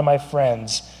lot of my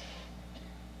friends,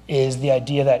 is the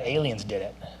idea that aliens did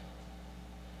it.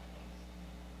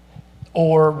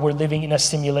 Or we're living in a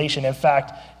simulation. In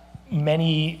fact,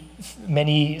 many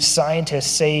scientists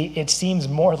say it seems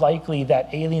more likely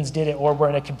that aliens did it or we're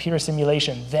in a computer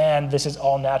simulation than this is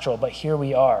all natural. But here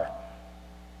we are.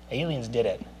 Aliens did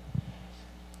it.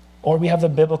 Or we have the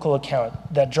biblical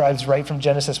account that drives right from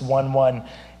Genesis 1:1.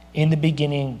 In the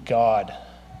beginning, God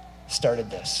started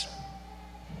this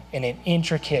in an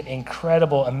intricate,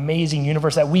 incredible, amazing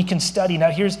universe that we can study.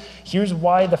 Now, here's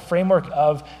why the framework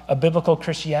of a biblical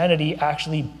Christianity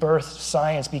actually birthed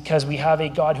science, because we have a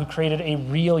God who created a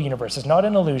real universe. It's not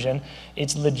an illusion,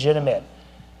 it's legitimate.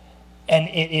 And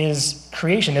it is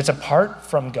creation. It's apart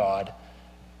from God,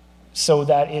 so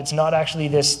that it's not actually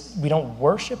this, we don't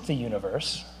worship the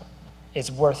universe. It's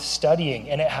worth studying,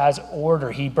 and it has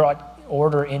order. He brought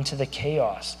order into the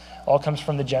chaos. All comes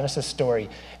from the Genesis story.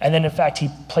 And then, in fact, he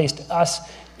placed us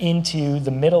into the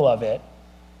middle of it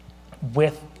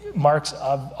with marks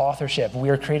of authorship. We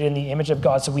are created in the image of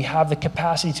God, so we have the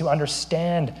capacity to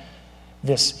understand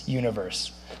this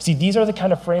universe. See, these are the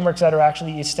kind of frameworks that are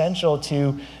actually essential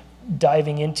to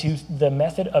diving into the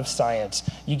method of science.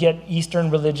 You get Eastern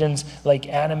religions like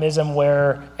animism,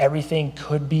 where everything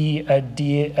could be a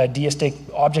deistic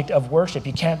object of worship.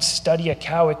 You can't study a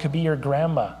cow, it could be your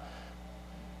grandma.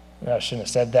 I shouldn't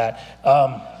have said that.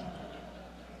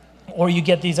 Or you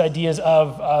get these ideas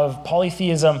of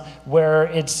polytheism, where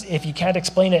it's, if you can't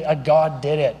explain it, a god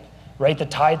did it, right? The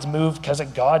tides moved because a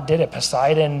god did it.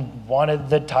 Poseidon wanted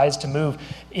the tides to move.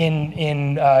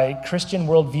 In Christian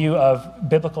worldview of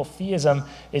biblical theism,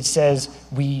 it says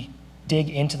we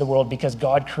dig into the world because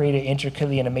God created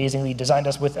intricately and amazingly, designed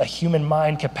us with a human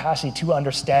mind capacity to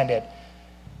understand it.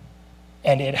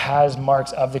 And it has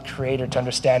marks of the Creator to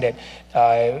understand it.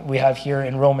 We have here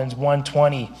in Romans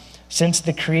 1:20, since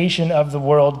the creation of the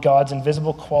world, God's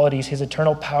invisible qualities, his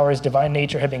eternal power, his divine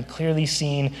nature have been clearly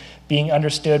seen, being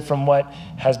understood from what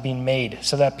has been made,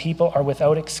 so that people are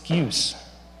without excuse.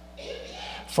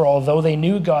 For although they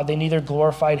knew God, they neither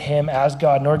glorified him as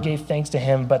God nor gave thanks to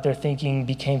him, but their thinking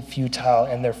became futile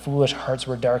and their foolish hearts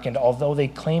were darkened. Although they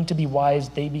claimed to be wise,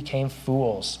 they became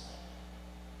fools.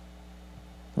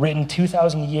 Written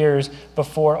 2,000 years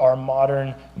before our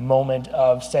modern moment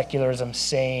of secularism,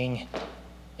 saying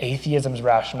atheism's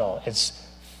rational. It's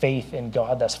faith in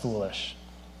God that's foolish.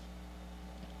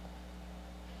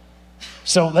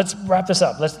 So let's wrap this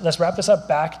up. Let's wrap this up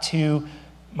back to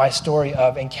my story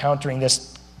of encountering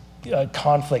this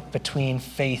conflict between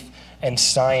faith and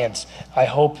science. I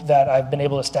hope that I've been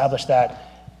able to establish that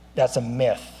that's a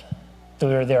myth.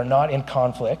 They're not in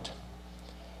conflict.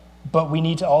 But we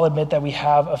need to all admit that we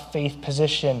have a faith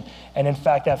position. And in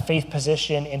fact, that faith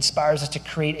position inspires us to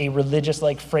create a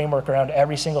religious-like framework around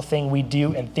every single thing we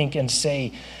do and think and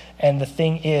say. And the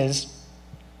thing is,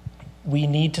 we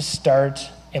need to start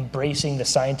embracing the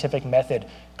scientific method,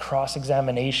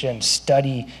 cross-examination,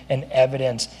 study, and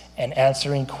evidence, and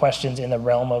answering questions in the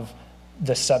realm of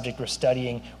the subject we're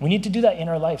studying. We need to do that in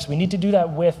our lives. We need to do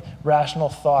that with rational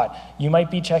thought. You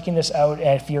might be checking this out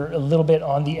if you're a little bit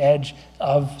on the edge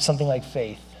of something like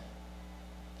faith.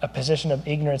 A position of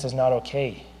ignorance is not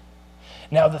okay.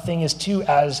 Now, the thing is, too,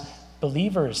 as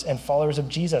believers and followers of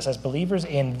Jesus, as believers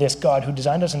in this God who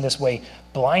designed us in this way,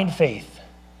 blind faith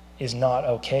is not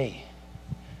okay.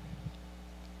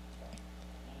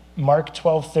 Mark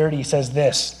 12:30 says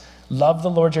this, love the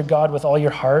Lord your God with all your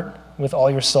heart, with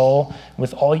all your soul,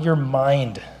 with all your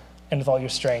mind, and with all your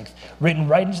strength. Written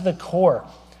right into the core.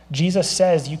 Jesus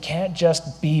says you can't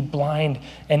just be blind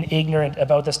and ignorant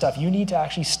about this stuff. You need to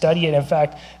actually study it. In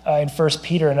fact, in 1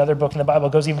 Peter, another book in the Bible,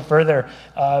 goes even further.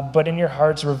 But in your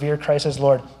hearts, revere Christ as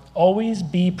Lord. Always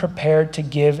be prepared to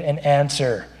give an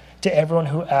answer to everyone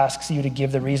who asks you to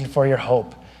give the reason for your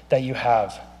hope that you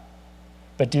have.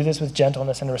 But do this with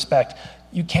gentleness and respect.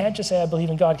 You can't just say, I believe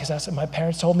in God because that's what my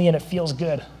parents told me and it feels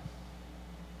good.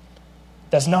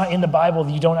 That's not in the Bible.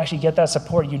 You don't actually get that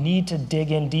support. You need to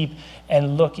dig in deep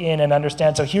and look in and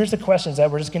understand. So here's the questions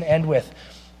that we're just going to end with.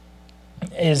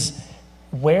 Is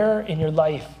where in your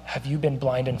life have you been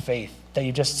blind in faith? That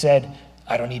you just said,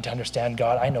 I don't need to understand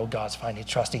God. I know God's fine. He's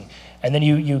trusting. And then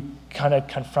you kind of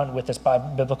confront with this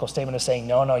biblical statement of saying,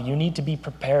 no, you need to be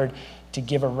prepared to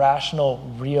give a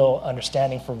rational, real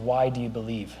understanding for why do you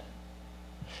believe.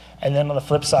 And then on the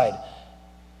flip side,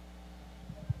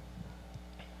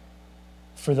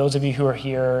 for those of you who are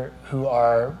here who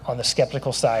are on the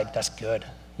skeptical side, that's good.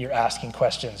 You're asking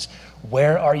questions.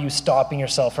 Where are you stopping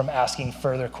yourself from asking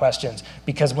further questions?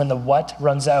 Because when the what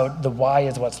runs out, the why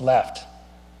is what's left.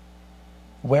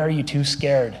 Where are you too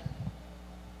scared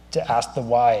to ask the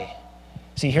why?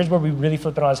 See, here's where we really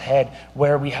flip it on its head,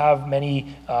 where we have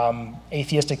many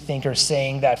atheistic thinkers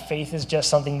saying that faith is just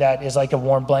something that is like a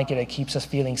warm blanket. It keeps us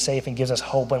feeling safe and gives us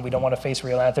hope when we don't want to face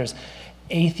real answers.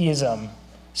 Atheism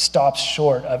stops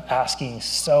short of asking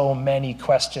so many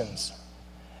questions.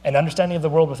 An understanding of the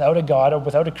world without a God or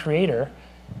without a creator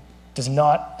does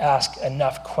not ask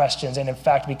enough questions, and in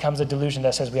fact becomes a delusion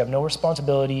that says we have no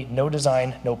responsibility, no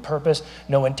design, no purpose,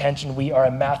 no intention. We are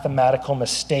a mathematical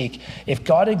mistake. If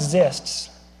God exists,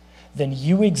 then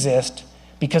you exist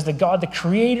because the God, the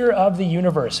creator of the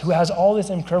universe, who has all this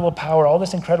incredible power, all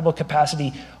this incredible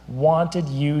capacity, wanted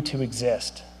you to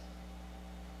exist.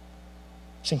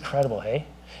 It's incredible, hey?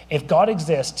 If God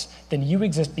exists, then you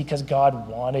exist because God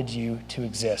wanted you to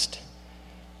exist.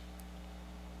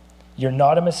 You're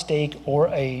not a mistake or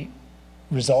a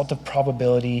result of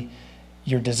probability.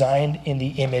 You're designed in the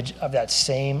image of that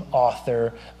same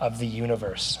author of the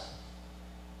universe.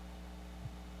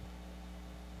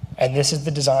 And this is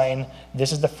the design,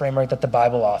 this is the framework that the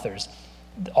Bible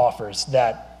offers,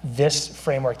 that this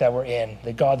framework that we're in,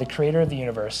 that God, the creator of the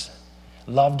universe,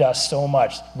 loved us so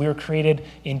much. We were created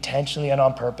intentionally and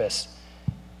on purpose,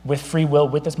 with free will,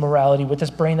 with this morality, with this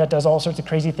brain that does all sorts of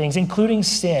crazy things, including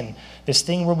sin, this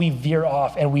thing where we veer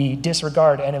off and we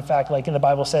disregard, and in fact, like in the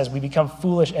Bible says, we become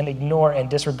foolish and ignore and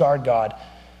disregard God.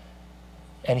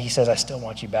 And he says, I still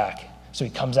want you back. So he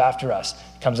comes after us,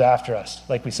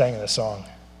 like we sang in the song.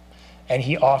 And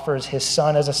he offers his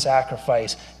son as a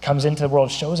sacrifice, comes into the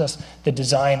world, shows us the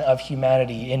design of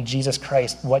humanity in Jesus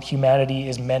Christ, what humanity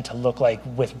is meant to look like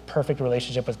with perfect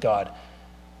relationship with God.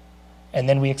 And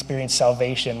then we experience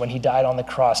salvation when he died on the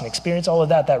cross and experience all of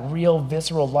that real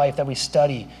visceral life that we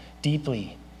study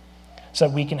deeply so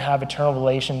that we can have eternal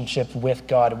relationship with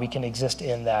God and we can exist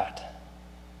in that.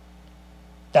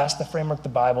 That's the framework the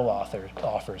Bible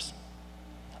offers.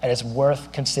 And it's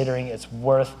worth considering, it's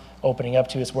worth opening up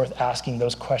to, it's worth asking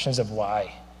those questions of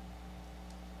why.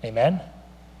 Amen?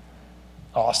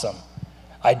 Awesome.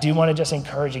 I do want to just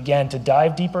encourage again to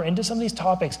dive deeper into some of these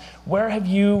topics. Where have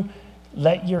you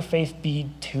let your faith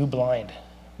be too blind?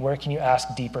 Where can you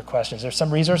ask deeper questions? There's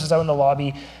some resources out in the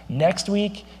lobby. Next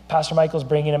week, Pastor Michael's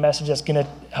bringing a message that's going to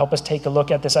help us take a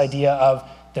look at this idea of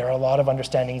there are a lot of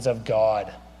understandings of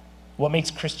God. What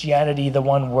makes Christianity the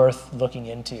one worth looking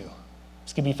into?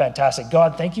 It's going to be fantastic.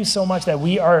 God, thank you so much that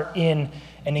we are in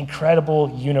an incredible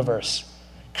universe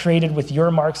created with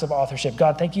your marks of authorship.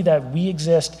 God, thank you that we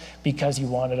exist because you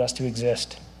wanted us to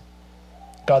exist.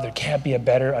 God, there can't be a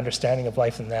better understanding of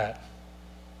life than that.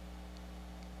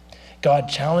 God,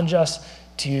 challenge us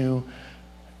to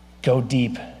go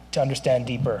deep, to understand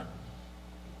deeper.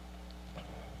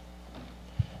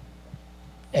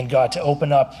 And God, to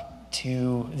open up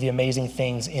to the amazing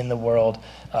things in the world.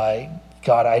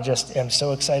 God, I just am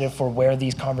so excited for where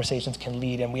these conversations can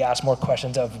lead, and we ask more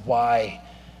questions of why,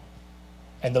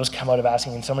 and those come out of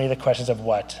asking so many of the questions of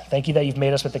what. Thank you that you've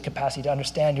made us with the capacity to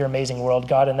understand your amazing world,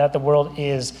 God, and that the world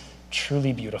is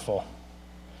truly beautiful.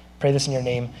 Pray this in your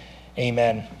name,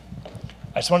 amen.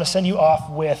 I just want to send you off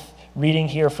with reading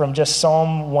here from just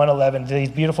Psalm 111,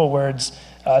 these beautiful words,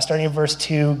 starting in verse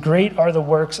 2. Great are the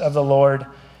works of the Lord.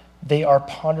 They are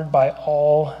pondered by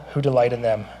all who delight in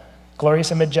them.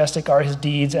 Glorious and majestic are his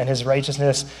deeds, and his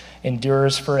righteousness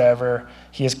endures forever.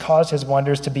 He has caused his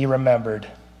wonders to be remembered.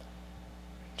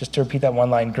 Just to repeat that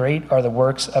one line, great are the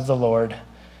works of the Lord,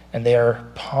 and they are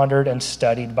pondered and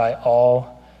studied by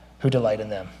all who delight in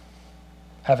them.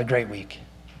 Have a great week.